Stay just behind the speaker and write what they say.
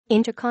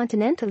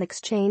Intercontinental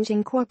Exchange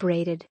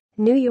Incorporated,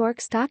 New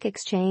York Stock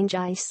Exchange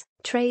ICE,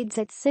 trades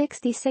at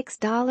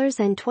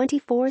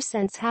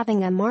 $66.24,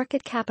 having a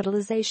market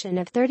capitalization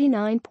of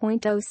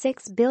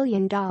 $39.06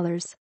 billion.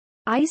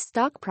 ICE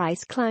stock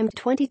price climbed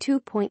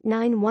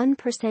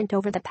 22.91%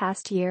 over the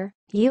past year,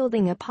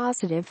 yielding a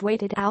positive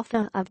weighted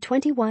alpha of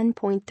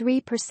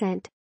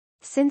 21.3%.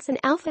 Since an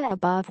alpha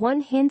above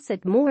 1 hints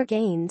at more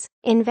gains,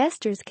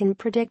 investors can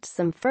predict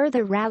some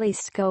further rally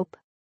scope.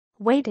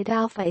 Weighted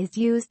alpha is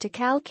used to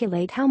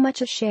calculate how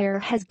much a share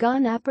has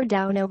gone up or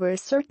down over a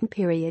certain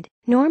period,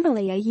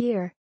 normally a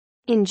year.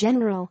 In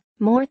general,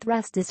 more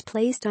thrust is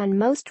placed on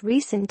most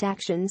recent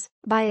actions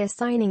by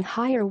assigning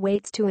higher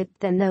weights to it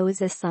than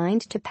those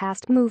assigned to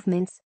past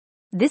movements.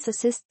 This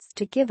assists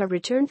to give a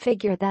return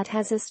figure that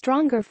has a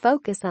stronger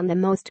focus on the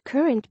most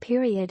current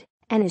period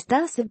and is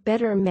thus a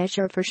better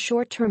measure for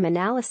short-term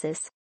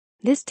analysis.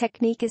 This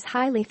technique is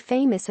highly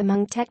famous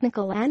among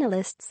technical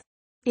analysts.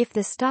 If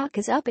the stock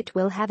is up, it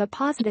will have a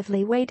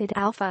positively weighted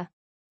alpha.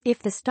 If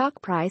the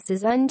stock price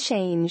is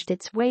unchanged,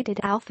 its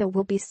weighted alpha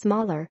will be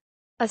smaller.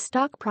 A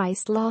stock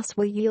price loss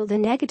will yield a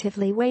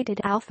negatively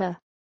weighted alpha.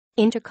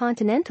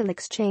 Intercontinental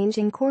Exchange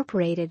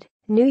Incorporated,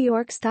 New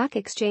York Stock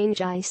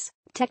Exchange ICE,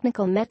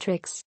 technical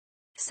metrics.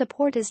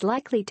 Support is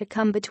likely to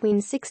come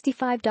between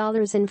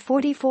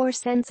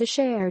 $65.44 a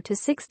share to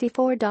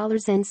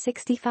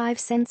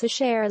 $64.65 a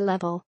share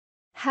level.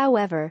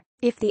 However,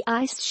 if the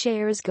ICE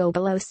shares go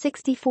below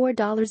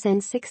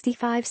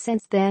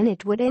 $64.65, then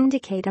it would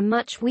indicate a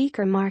much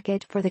weaker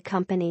market for the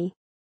company.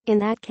 In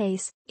that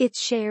case,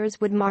 its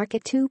shares would mark a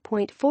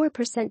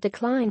 2.4%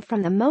 decline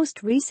from the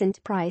most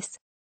recent price.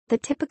 The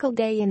typical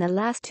day in the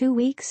last 2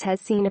 weeks has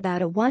seen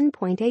about a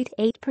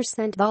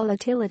 1.88%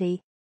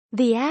 volatility.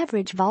 The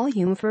average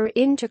volume for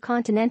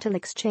Intercontinental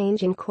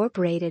Exchange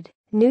Incorporated,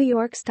 New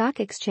York Stock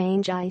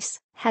Exchange ICE,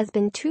 has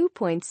been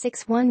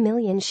 2.61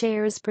 million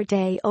shares per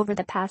day over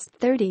the past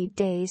 30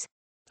 days.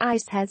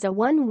 ICE has a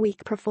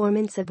 1-week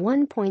performance of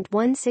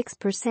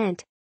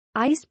 1.16%.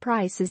 ICE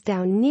price is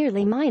down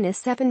nearly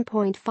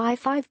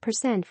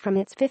 -7.55% from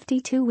its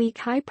 52-week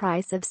high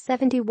price of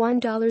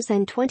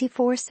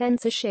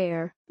 $71.24 a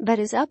share, but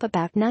is up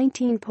about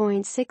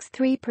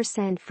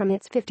 19.63% from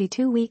its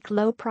 52-week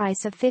low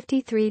price of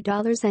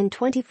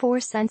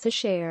 $53.24 a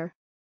share.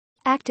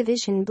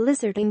 Activision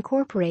Blizzard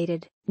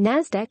Incorporated,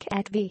 Nasdaq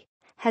at V,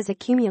 has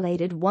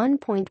accumulated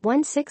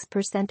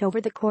 1.16%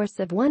 over the course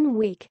of 1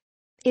 week.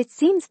 It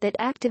seems that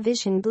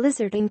Activision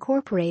Blizzard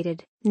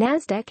Incorporated,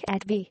 Nasdaq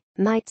at V,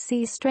 might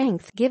see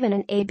strength given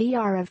an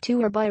ABR of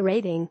 2 or buy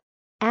rating.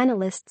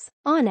 Analysts,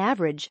 on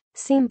average,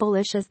 seem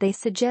bullish as they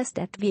suggest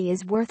that V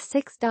is worth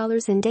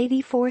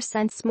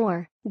 $6.84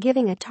 more,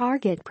 giving a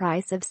target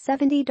price of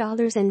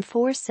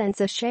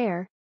 $70.04 a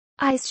share.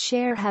 ICE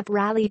share have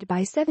rallied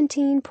by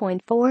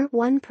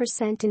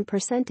 17.41% in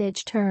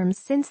percentage terms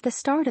since the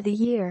start of the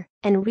year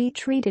and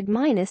retreated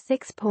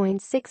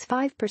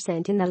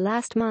 -6.65% in the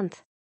last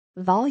month.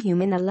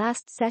 Volume in the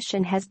last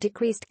session has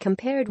decreased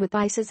compared with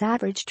ICE's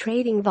average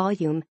trading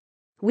volume.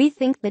 We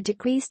think the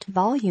decreased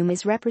volume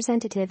is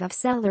representative of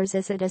sellers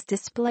as it is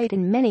displayed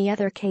in many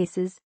other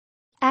cases.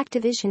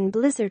 Activision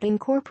Blizzard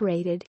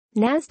Incorporated,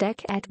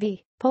 Nasdaq at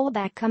V,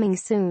 pullback coming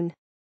soon.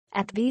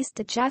 At V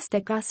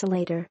stochastic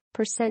oscillator,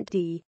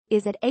 %D,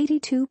 is at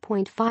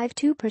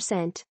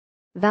 82.52%.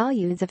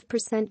 Values of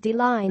 %D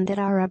line that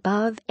are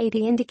above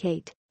 80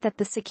 indicate that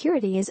the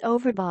security is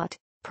overbought.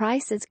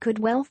 Prices could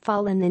well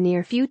fall in the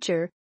near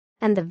future,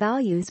 and the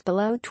values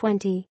below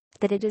 20,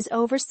 that it is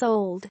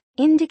oversold,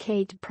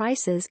 indicate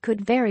prices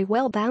could very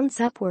well bounce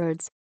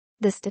upwards.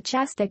 The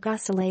stochastic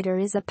oscillator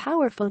is a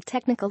powerful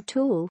technical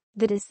tool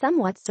that is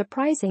somewhat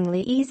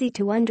surprisingly easy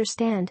to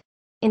understand.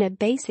 In a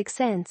basic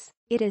sense,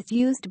 it is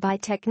used by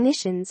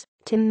technicians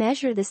to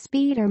measure the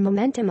speed or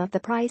momentum of the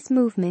price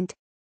movement.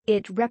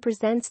 It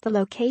represents the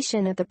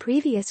location of the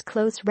previous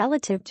close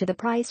relative to the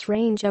price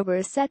range over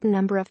a set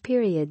number of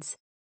periods.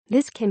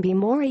 This can be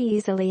more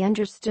easily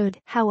understood,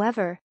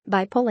 however,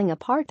 by pulling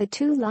apart the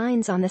two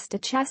lines on the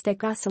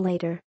stochastic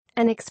oscillator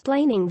and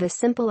explaining the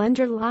simple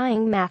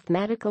underlying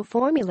mathematical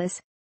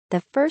formulas.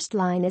 The first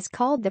line is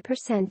called the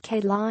 %K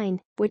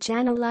line, which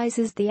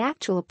analyzes the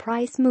actual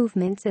price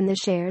movements in the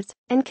shares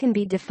and can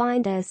be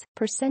defined as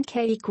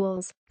 %K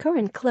equals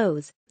current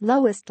close,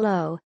 lowest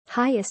low,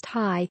 highest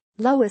high,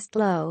 lowest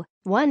low,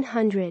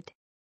 100.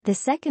 The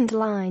second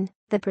line,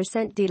 the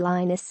 %D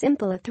line, is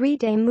simple, a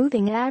 3-day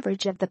moving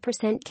average of the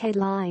 %K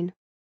line.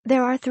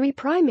 There are 3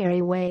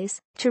 primary ways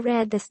to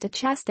read the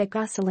stochastic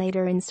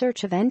oscillator in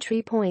search of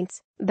entry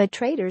points, but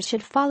traders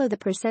should follow the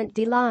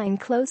 %D line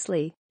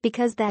closely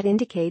because that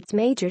indicates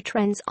major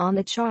trends on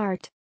the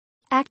chart.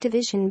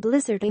 Activision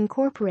Blizzard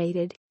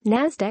Incorporated,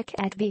 Nasdaq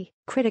at V,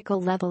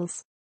 critical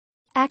levels.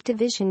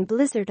 Activision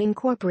Blizzard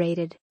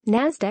Incorporated,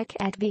 Nasdaq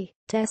at V,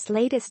 TES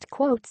latest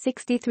quote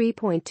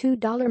 $63.2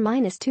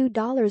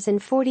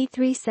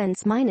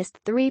 -$2.43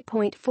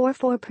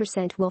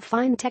 -3.44% will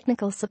find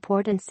technical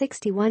support and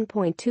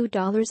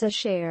 $61.2 a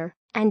share.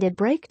 and a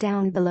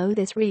breakdown below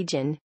this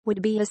region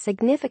would be a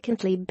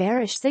significantly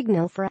bearish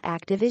signal for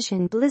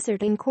Activision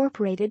Blizzard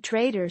Incorporated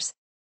traders.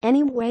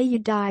 Any way you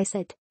dice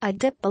it, a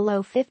dip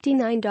below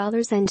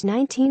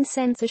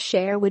 $59.19 a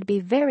share would be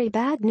very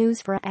bad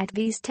news for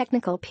ATV's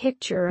technical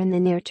picture in the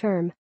near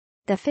term.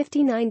 The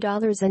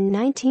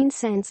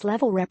 $59.19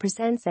 level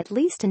represents at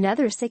least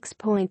another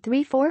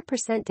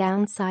 6.34%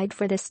 downside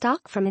for the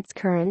stock from its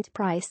current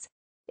price.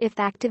 If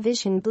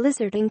Activision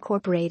Blizzard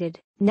Incorporated,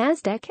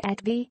 Nasdaq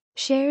ATV,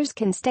 shares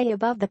can stay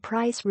above the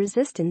price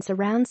resistance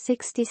around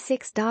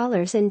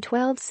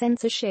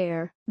 $66.12 a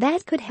share,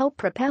 that could help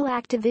propel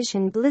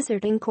Activision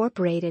Blizzard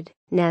Incorporated,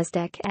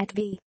 Nasdaq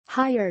ATV,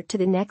 higher to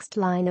the next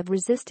line of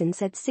resistance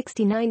at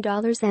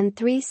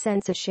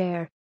 $69.03 a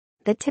share.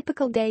 The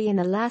typical day in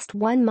the last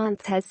 1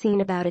 month has seen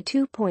about a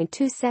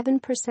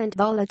 2.27%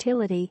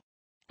 volatility.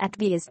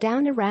 ATV is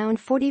down around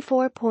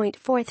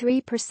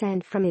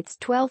 44.43% from its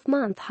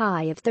 12-month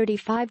high of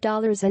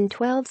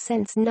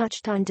 $35.12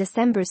 notched on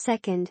December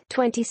 2,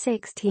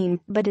 2016,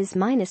 but is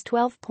minus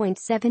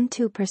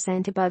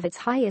 12.72% above its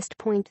highest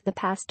point the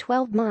past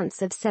 12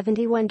 months of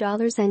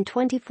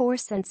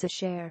 $71.24 a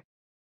share.